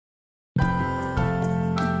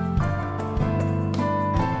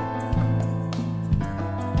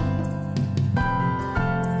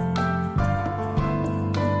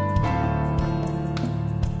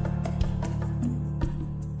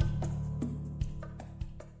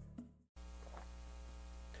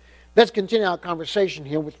Let's continue our conversation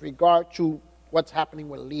here with regard to what's happening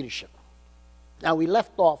with leadership. Now, we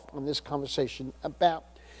left off on this conversation about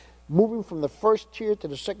moving from the first tier to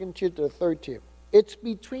the second tier to the third tier. It's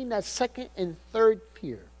between that second and third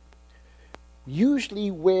tier, usually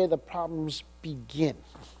where the problems begin.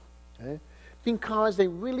 Okay? Because they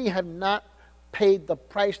really have not paid the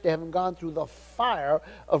price. They haven't gone through the fire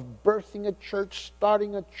of birthing a church,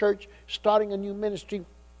 starting a new ministry,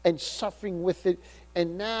 and suffering with it.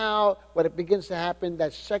 And now what it begins to happen,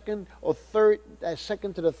 that second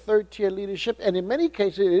to the third tier leadership, and in many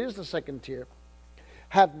cases it is the second tier,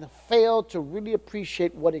 have failed to really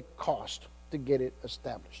appreciate what it cost to get it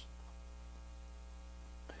established.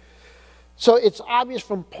 So it's obvious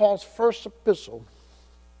from Paul's first epistle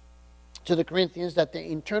to the Corinthians that the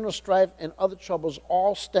internal strife and other troubles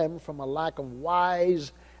all stem from a lack of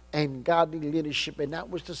wise and godly leadership. And that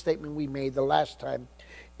was the statement we made the last time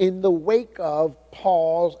in the wake of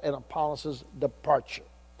Paul's and Apollos' departure.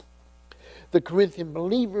 The Corinthian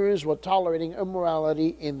believers were tolerating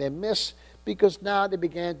immorality in their midst because now they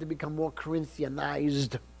began to become more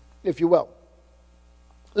Corinthianized, if you will.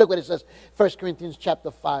 Look what it says, 1 Corinthians chapter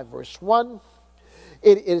 5, verse 1.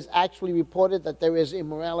 It is actually reported that there is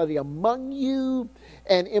immorality among you,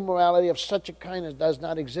 and immorality of such a kind as does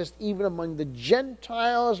not exist even among the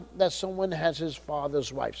Gentiles, that someone has his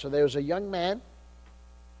father's wife. So there's a young man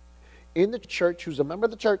in the church who's a member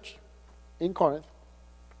of the church in Corinth,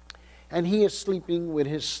 and he is sleeping with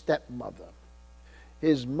his stepmother.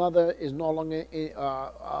 His mother is no longer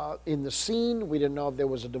in the scene. We don't know if there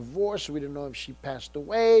was a divorce. We don't know if she passed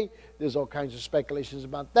away. There's all kinds of speculations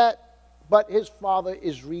about that. But his father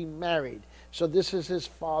is remarried. So this is his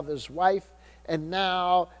father's wife, and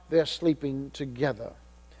now they're sleeping together.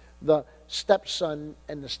 The stepson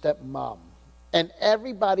and the stepmom. And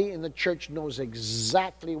everybody in the church knows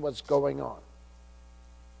exactly what's going on.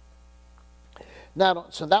 Now,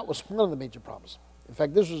 so that was one of the major problems. In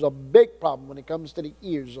fact, this was a big problem when it comes to the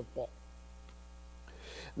ears of Paul.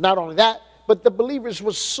 Not only that, but the believers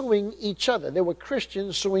were suing each other. There were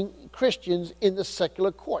Christians suing Christians in the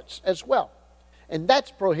secular courts as well. And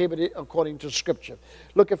that's prohibited according to Scripture.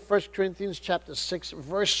 Look at 1 Corinthians chapter 6,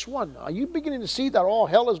 verse 1. Are you beginning to see that all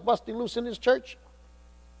hell is busting loose in this church?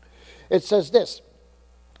 It says this.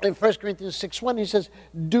 In 1 Corinthians 6:1, he says,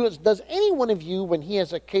 does any one of you, when he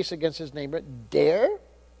has a case against his neighbor, dare?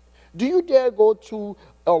 Do you dare go to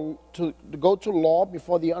law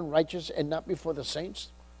before the unrighteous and not before the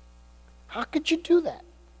saints? How could you do that?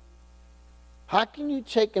 How can you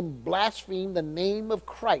take and blaspheme the name of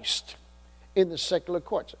Christ in the secular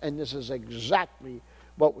courts? And this is exactly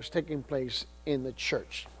what was taking place in the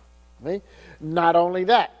church. Okay? Not only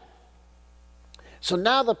that. So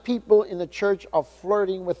now the people in the church are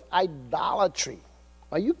flirting with idolatry.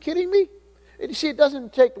 Are you kidding me? You see, it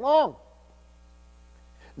doesn't take long.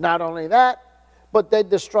 Not only that, but they're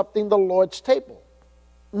disrupting the Lord's table.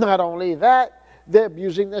 Not only that, they're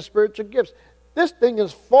abusing their spiritual gifts. This thing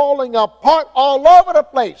is falling apart all over the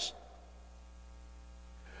place.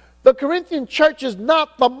 The Corinthian church is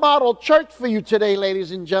not the model church for you today,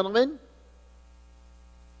 ladies and gentlemen.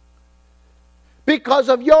 Because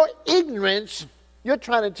of your ignorance, you're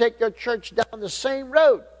trying to take your church down the same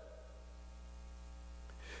road.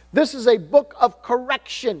 This is a book of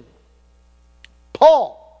correction.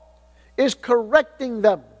 Paul is correcting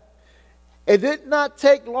them. It did not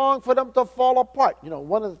take long for them to fall apart. You know,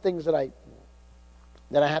 one of the things that I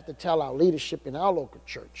have to tell our leadership in our local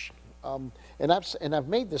church, and I've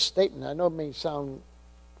made this statement. I know it may sound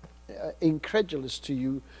incredulous to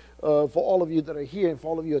you, for all of you that are here and for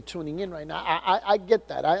all of you who are tuning in right now. I get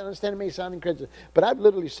that. I understand it may sound incredulous, but I've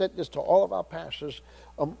literally said this to all of our pastors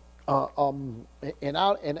in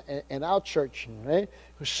our church, right?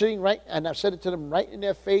 Who's sitting right, and I've said it to them right in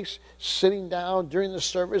their face, sitting down during the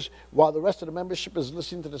service while the rest of the membership is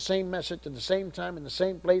listening to the same message at the same time in the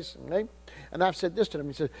same place, right? And I've said this to them.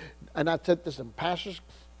 He said, and I said this to them, pastors,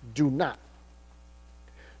 do not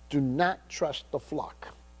trust the flock.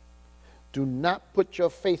 Do not put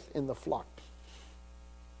your faith in the flock.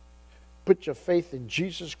 Put your faith in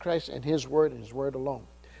Jesus Christ and His Word and His Word alone.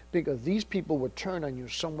 Because these people will turn on you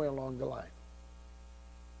somewhere along the line.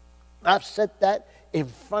 I've said that in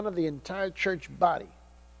front of the entire church body.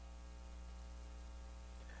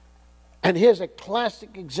 And here's a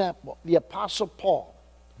classic example. The Apostle Paul.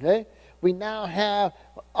 Okay? We now have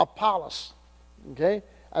Apollos. Okay?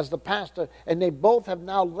 As the pastor, and they both have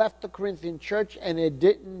now left the Corinthian church, and it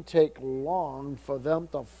didn't take long for them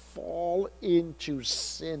to fall into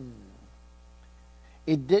sin.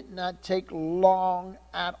 It did not take long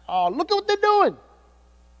at all. Look at what they're doing.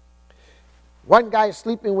 One guy is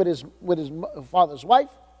sleeping with his father's wife.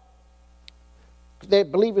 Their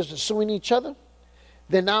believers are suing each other.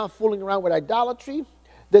 They're now fooling around with idolatry.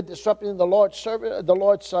 They're disrupting the Lord's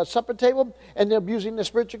supper table, and they're abusing the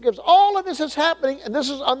spiritual gifts. All of this is happening, and this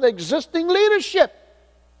is under existing leadership.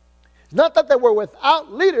 It's not that they were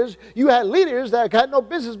without leaders. You had leaders that had no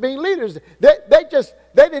business being leaders. They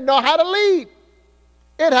didn't know how to lead.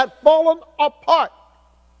 It had fallen apart.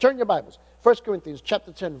 Turn your Bibles. 1 Corinthians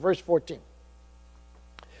chapter 10, verse 14.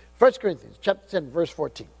 1 Corinthians chapter 10, verse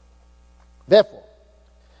 14. Therefore,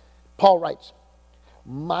 Paul writes,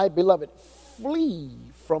 my beloved, flee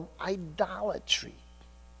from idolatry.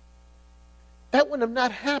 That would have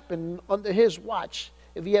not happened under his watch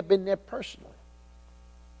if he had been there personally.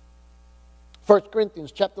 1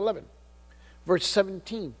 Corinthians chapter 11, verse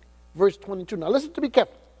 17, verse 22. Now listen to me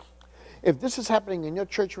carefully. If this is happening in your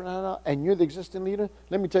church right now and you're the existing leader,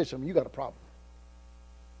 let me tell you something. You got a problem.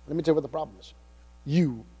 Let me tell you what the problem is.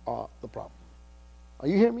 You are the problem. Are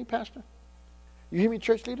you hearing me, Pastor? You hear me,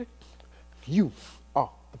 church leader? You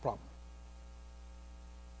are the problem.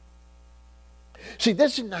 See,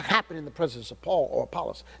 this did not happen in the presence of Paul or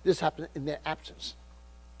Apollos. This happened in their absence,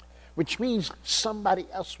 which means somebody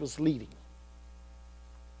else was leading.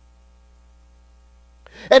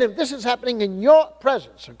 And if this is happening in your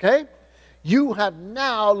presence, okay, you have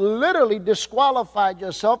now literally disqualified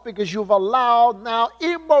yourself because you've allowed now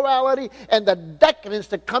immorality and the decadence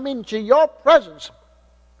to come into your presence.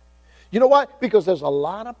 You know why? Because there's a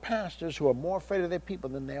lot of pastors who are more afraid of their people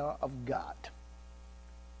than they are of God.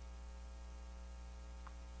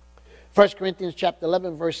 1 Corinthians chapter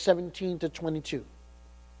 11, verse 17 to 22.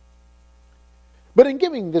 But in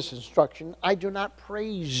giving this instruction, I do not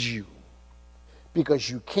praise you, because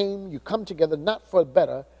you come together not for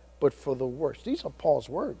better, but for the worse. These are Paul's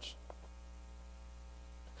words.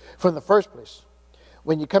 For in the first place,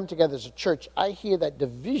 when you come together as a church, I hear that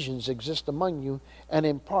divisions exist among you, and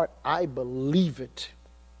in part, I believe it.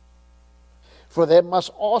 For there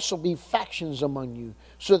must also be factions among you,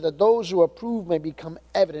 so that those who approve may become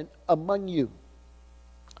evident among you.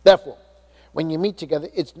 Therefore, when you meet together,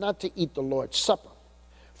 it's not to eat the Lord's Supper.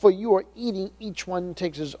 For you are eating, each one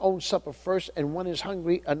takes his own supper first, and one is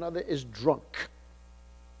hungry, another is drunk.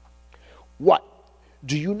 What?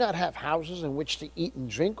 Do you not have houses in which to eat and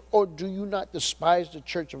drink? Or do you not despise the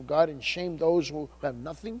church of God and shame those who have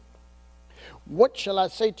nothing? What shall I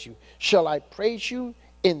say to you? Shall I praise you?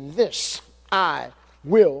 In this I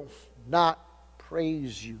will not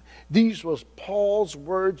praise you. These was Paul's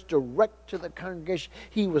words direct to the congregation.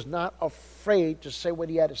 He was not afraid to say what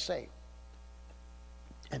he had to say.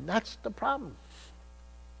 And that's the problem.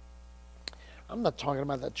 I'm not talking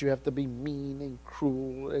about that you have to be mean and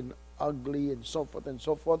cruel and ugly and so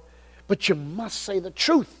forth, but you must say the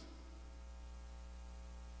truth.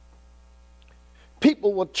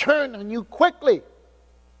 People will turn on you quickly.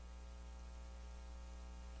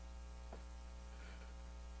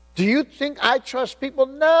 Do you think I trust people?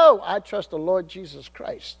 No, I trust the Lord Jesus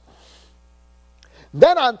Christ.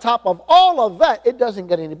 Then on top of all of that, it doesn't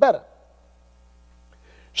get any better.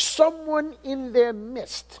 Someone in their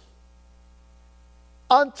midst,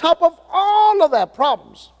 on top of all of their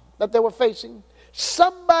problems that they were facing,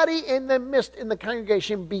 somebody in their midst in the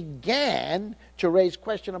congregation began to raise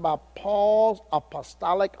question about Paul's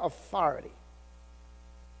apostolic authority.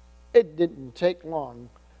 It didn't take long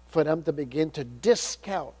for them to begin to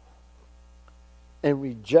discount and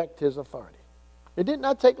reject his authority. It did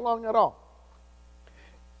not take long at all.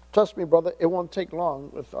 Trust me, brother, it won't take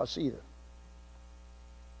long with us either.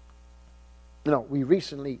 You know, we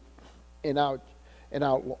recently, in our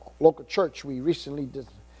local church, we recently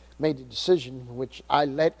made a decision, which I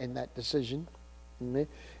led in that decision,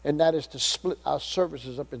 and that is to split our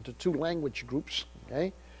services up into 2 language groups.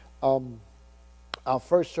 Okay, our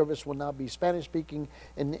first service will now be Spanish speaking,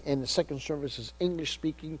 and the second service is English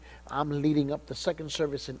speaking. I'm leading up the second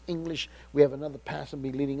service in English. We have another pastor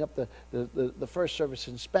be leading up the first service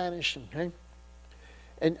in Spanish. Okay.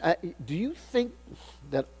 And do you think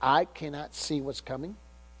that I cannot see what's coming?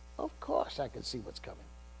 Of course I can see what's coming.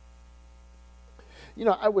 You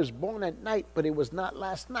know, I was born at night, but it was not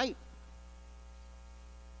last night.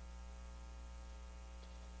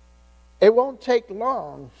 It won't take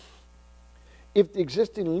long if the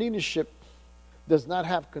existing leadership does not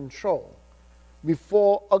have control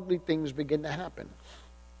before ugly things begin to happen.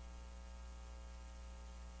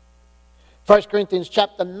 1 Corinthians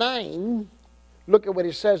chapter 9, look at what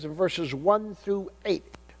it says in verses 1 through 8.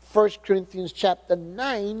 1 Corinthians chapter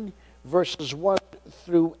 9, verses 1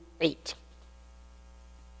 through 8.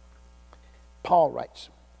 Paul writes,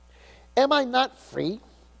 am I not free?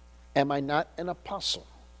 Am I not an apostle?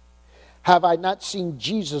 Have I not seen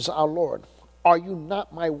Jesus our Lord? Are you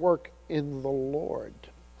not my work in the Lord.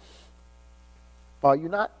 Are you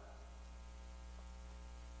not?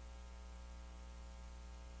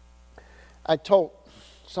 I told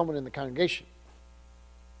someone in the congregation,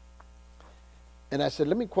 and I said,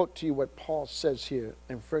 let me quote to you what Paul says here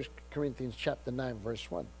in 1 Corinthians chapter 9,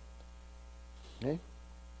 verse 1. Okay?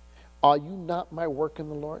 Are you not my work in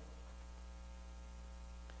the Lord?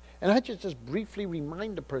 And I just briefly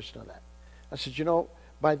remind the person of that. I said, you know,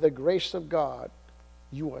 by the grace of God,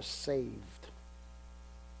 you are saved.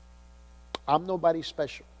 I'm nobody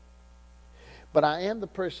special. But I am the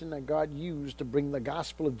person that God used to bring the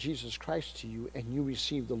gospel of Jesus Christ to you, and you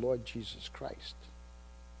receive the Lord Jesus Christ.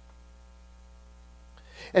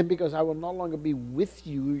 And because I will no longer be with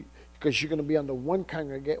you, because you're going to be under one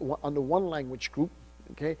under one language group,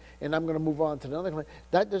 okay, and I'm going to move on to another language,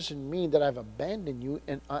 that doesn't mean that I've abandoned you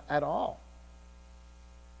at all.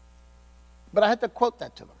 But I had to quote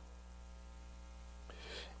that to them.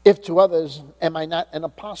 If to others am I not an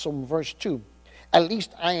apostle, verse 2, at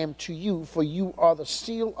least I am to you, for you are the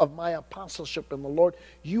seal of my apostleship in the Lord.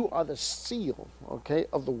 You are the seal, okay,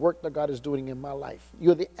 of the work that God is doing in my life.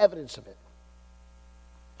 You're the evidence of it.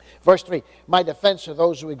 Verse 3, my defense to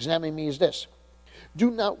those who examine me is this.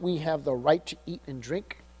 Do not we have the right to eat and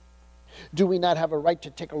drink? Do we not have a right to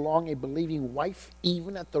take along a believing wife,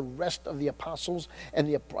 even at the rest of the apostles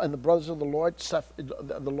and the brothers of the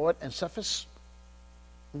Lord and Cephas?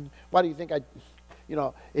 Why do you think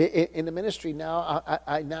in the ministry now,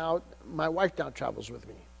 now my wife now travels with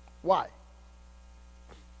me? Why?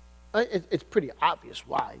 It's pretty obvious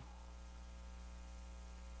why.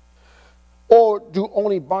 Or do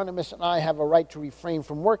only Barnabas and I have a right to refrain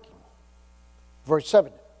from working? Verse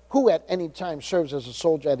 7, who at any time serves as a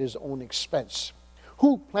soldier at his own expense?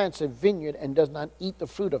 Who plants a vineyard and does not eat the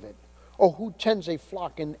fruit of it? Or who tends a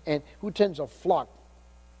flock and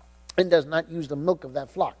does not use the milk of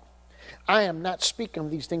that flock? I am not speaking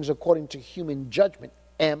of these things according to human judgment,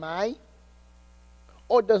 am I?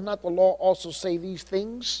 Or does not the law also say these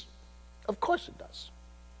things? Of course it does.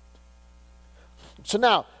 So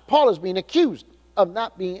now, Paul is being accused of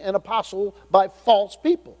not being an apostle by false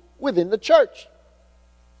people within the church.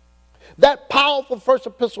 That powerful first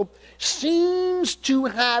epistle seems to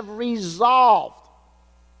have resolved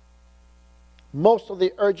most of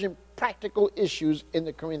the urgent practical issues in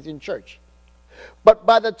the Corinthian church. But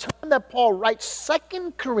by the time that Paul writes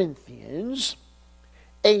 2 Corinthians,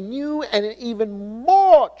 a new and an even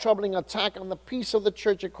more troubling attack on the peace of the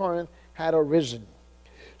church at Corinth had arisen,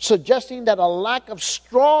 suggesting that a lack of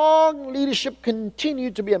strong leadership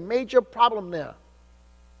continued to be a major problem there.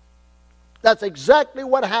 That's exactly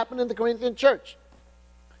what happened in the Corinthian church.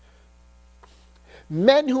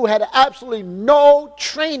 Men who had absolutely no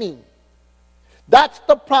training. That's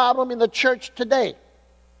the problem in the church today.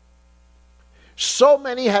 So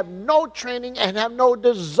many have no training and have no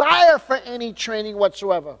desire for any training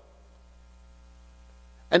whatsoever.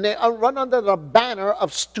 And they run under the banner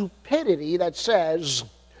of stupidity that says,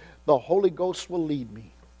 the Holy Ghost will lead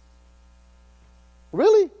me.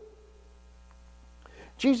 Really?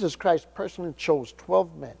 Jesus Christ personally chose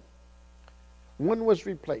 12 men. One was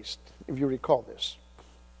replaced, if you recall this.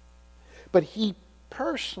 But he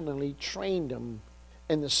personally trained them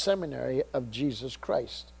in the seminary of Jesus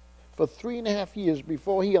Christ for 3.5 years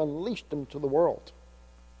before he unleashed them to the world.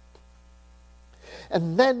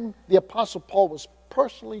 And then the Apostle Paul was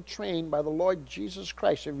personally trained by the Lord Jesus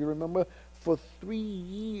Christ, if you remember, for 3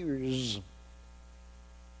 years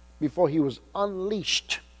before he was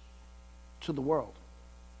unleashed to the world.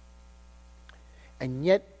 And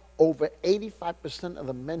yet, over 85% of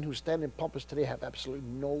the men who stand in pulpits today have absolutely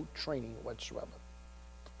no training whatsoever.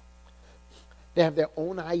 They have their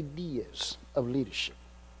own ideas of leadership.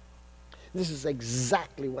 This is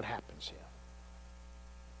exactly what happens here.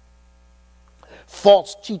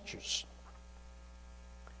 False teachers,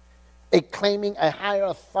 claiming a higher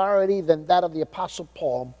authority than that of the Apostle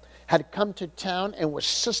Paul, had come to town and were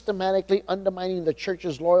systematically undermining the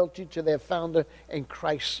church's loyalty to their founder and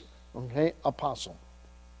Christ's apostle.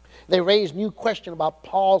 They raised new questions about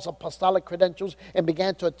Paul's apostolic credentials and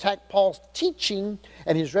began to attack Paul's teaching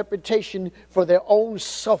and his reputation for their own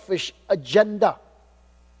selfish agenda.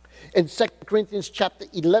 In 2 Corinthians chapter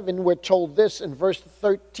 11, we're told this in verse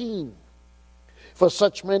 13. For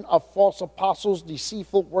such men are false apostles,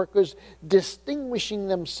 deceitful workers, disguising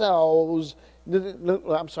themselves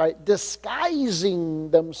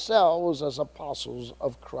as apostles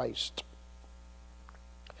of Christ.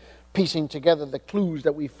 Piecing together the clues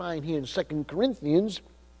that we find here in 2 Corinthians,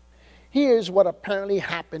 here's what apparently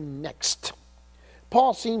happened next.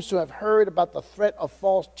 Paul seems to have heard about the threat of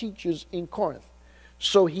false teachers in Corinth.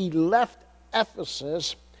 So he left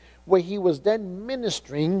Ephesus where he was then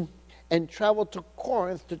ministering, and traveled to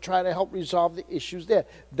Corinth to try to help resolve the issues there.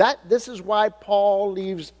 This is why Paul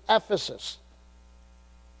leaves Ephesus,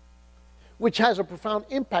 which has a profound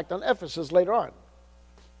impact on Ephesus later on.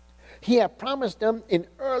 He had promised them in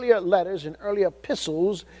earlier letters, in earlier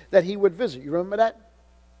epistles, that he would visit. You remember that?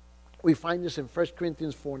 We find this in 1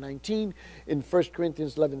 Corinthians 4:19, in 1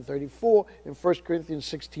 Corinthians 11:34, in 1 Corinthians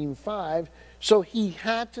 16:5. So he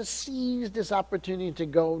had to seize this opportunity to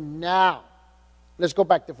go now. Let's go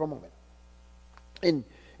back there for a moment. In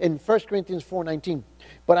 1 Corinthians 4:19,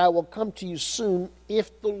 but I will come to you soon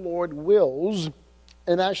if the Lord wills,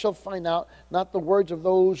 and I shall find out not the words of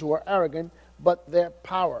those who are arrogant, but their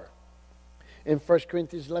power. In 1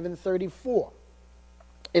 Corinthians 11:34,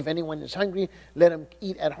 if anyone is hungry, let him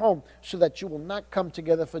eat at home, so that you will not come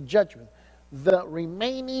together for judgment. The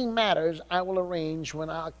remaining matters I will arrange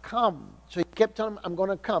when I come. So he kept telling him, I'm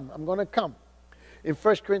going to come, I'm going to come. In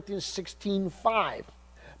 1 Corinthians 16:5,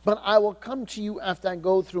 but I will come to you after I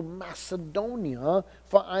go through Macedonia,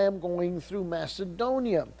 for I am going through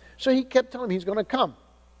Macedonia. So he kept telling him he's going to come.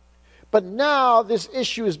 But now this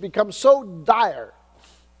issue has become so dire.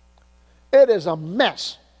 It is a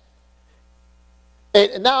mess.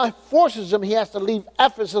 And now it forces him, he has to leave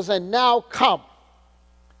Ephesus and now come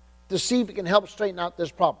to see if he can help straighten out this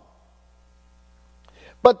problem.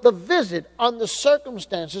 But the visit, on the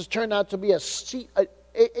circumstances, turned out to be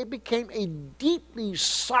it became a deeply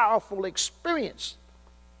sorrowful experience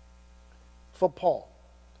for Paul.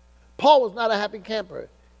 Paul was not a happy camper.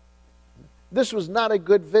 This was not a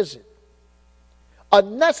good visit. A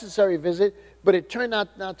necessary visit, but it turned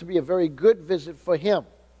out not to be a very good visit for him.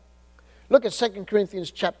 Look at 2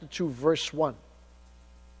 Corinthians chapter 2, verse 1.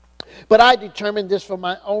 But I determined this for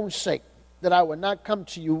my own sake, that I would not come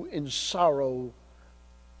to you in sorrow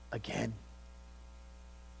again.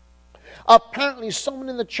 Apparently, someone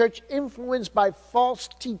in the church, influenced by false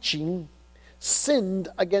teaching, sinned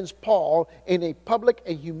against Paul in a public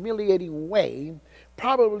and humiliating way,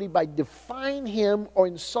 probably by defying him or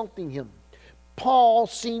insulting him. Paul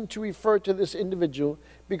seemed to refer to this individual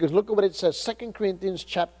because look at what it says, 2 Corinthians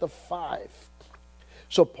chapter 5.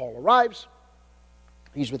 So Paul arrives,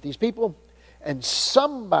 he's with these people, and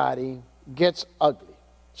somebody gets ugly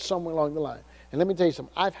somewhere along the line. And let me tell you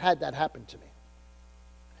something, I've had that happen to me.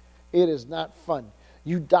 It is not fun.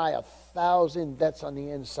 You die 1,000 deaths on the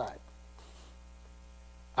inside.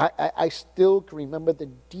 I still can remember the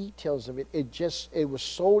details of it. It was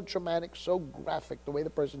so dramatic, so graphic, the way the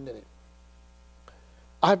person did it.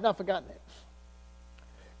 I have not forgotten it.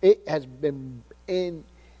 It has been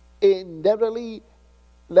indelibly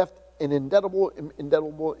left an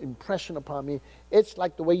indelible impression upon me. It's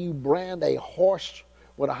like the way you brand a horse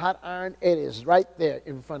with a hot iron. It is right there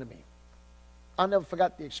in front of me. I'll never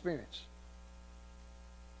forget the experience.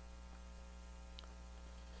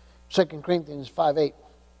 2 Corinthians 5:8.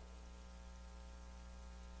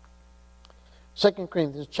 2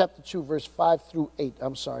 Corinthians chapter 2, verse 5 through 8.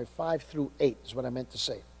 I'm sorry, 5 through 8 is what I meant to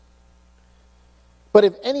say. But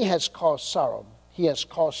if any has caused sorrow, he has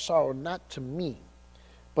caused sorrow not to me,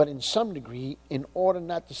 but in some degree, in order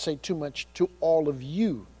not to say too much, to all of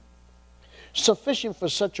you. Sufficient for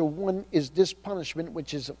such a one is this punishment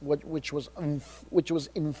which was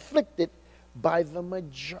inflicted by the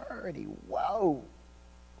majority. Whoa.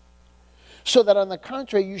 So that on the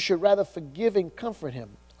contrary, you should rather forgive and comfort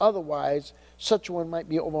him. Otherwise, such one might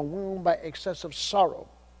be overwhelmed by excessive sorrow.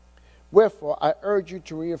 Wherefore, I urge you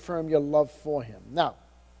to reaffirm your love for him. Now,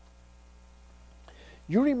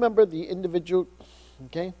 you remember the individual,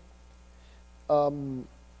 okay? You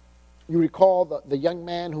recall the young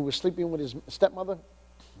man who was sleeping with his stepmother,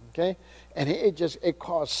 okay? And it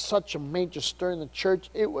caused such a major stir in the church.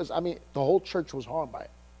 The whole church was harmed by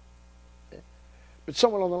it. Okay? But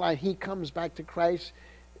somewhere along the line, he comes back to Christ,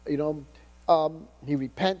 he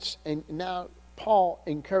repents, and now Paul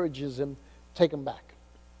encourages him, take him back.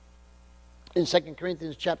 In 2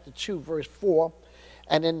 Corinthians chapter 2, verse 4,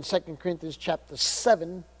 and in 2 Corinthians chapter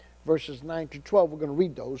 7, verses 9 to 12, we're going to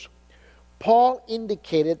read those. Paul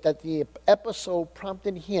indicated that the episode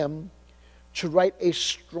prompted him to write a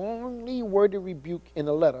strongly worded rebuke in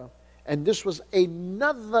a letter, and this was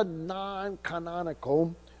another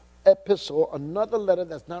non-canonical epistle, another letter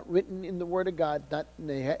that's not written in the Word of God,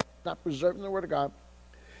 not preserved in the Word of God,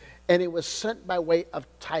 and it was sent by way of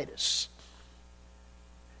Titus.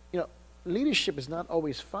 Leadership is not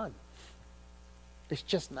always fun. It's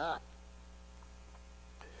just not.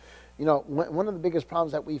 One of the biggest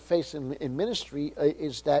problems that we face in ministry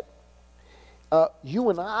is that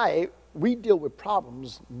you and I, we deal with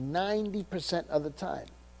problems 90% of the time.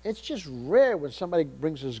 It's just rare when somebody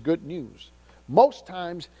brings us good news. Most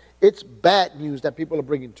times, it's bad news that people are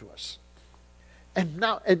bringing to us. And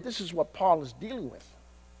this is what Paul is dealing with.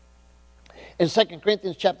 In 2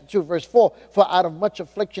 Corinthians chapter 2, verse 4, for out of much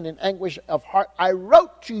affliction and anguish of heart, I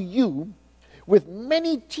wrote to you with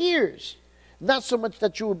many tears, not so much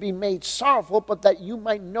that you would be made sorrowful, but that you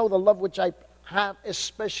might know the love which I have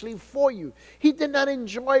especially for you. He did not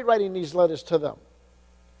enjoy writing these letters to them.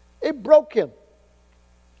 It broke him.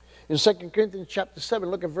 In 2 Corinthians chapter 7,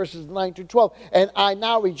 look at verses 9 to 12. And I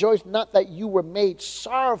now rejoice not that you were made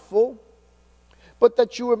sorrowful, but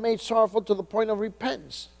that you were made sorrowful to the point of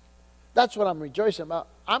repentance. That's what I'm rejoicing about.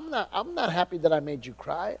 I'm not happy that I made you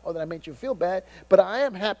cry or that I made you feel bad, but I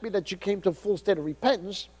am happy that you came to a full state of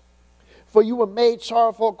repentance, for you were made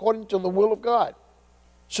sorrowful according to the will of God,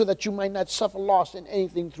 so that you might not suffer loss in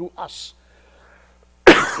anything through us.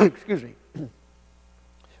 Excuse me.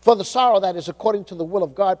 For the sorrow that is according to the will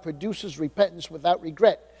of God produces repentance without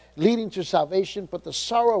regret, leading to salvation, but the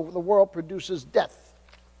sorrow of the world produces death.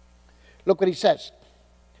 Look what he says.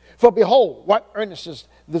 For behold, what earnestness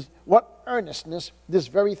this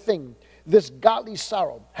very thing, this godly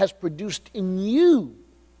sorrow has produced in you.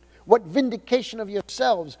 What vindication of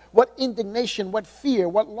yourselves, what indignation, what fear,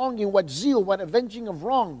 what longing, what zeal, what avenging of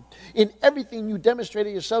wrong. In everything you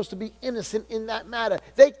demonstrated yourselves to be innocent in that matter.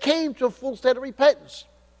 They came to a full state of repentance.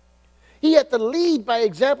 He had to lead by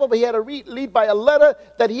example, but he had to lead by a letter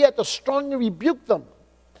that he had to strongly rebuke them.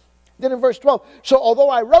 Then in verse 12, so although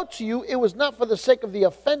I wrote to you, it was not for the sake of the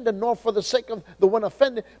offender, nor for the sake of the one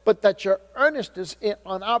offended, but that your earnestness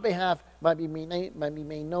on our behalf might be made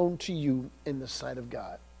known to you in the sight of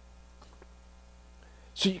God.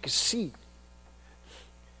 So you can see,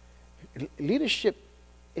 leadership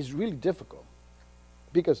is really difficult.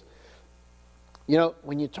 Because,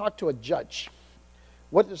 when you talk to a judge,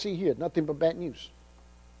 what does he hear? Nothing but bad news.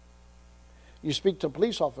 You speak to a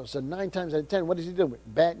police officer, 9 times out of 10, what does he deal with?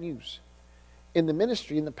 Bad news. In the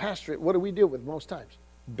ministry, in the pastorate, what do we deal with most times?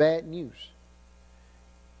 Bad news.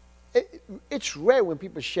 It's rare when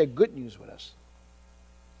people share good news with us.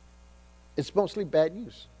 It's mostly bad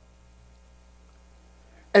news.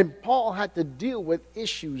 And Paul had to deal with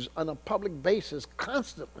issues on a public basis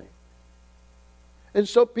constantly. And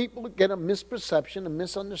so people get a misperception, a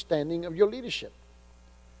misunderstanding of your leadership.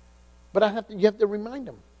 But you have to remind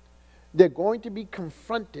them. They're going to be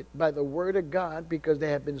confronted by the Word of God because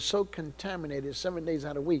they have been so contaminated 7 days out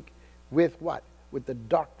of the week with what? With the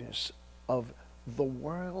darkness of the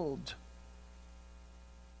world.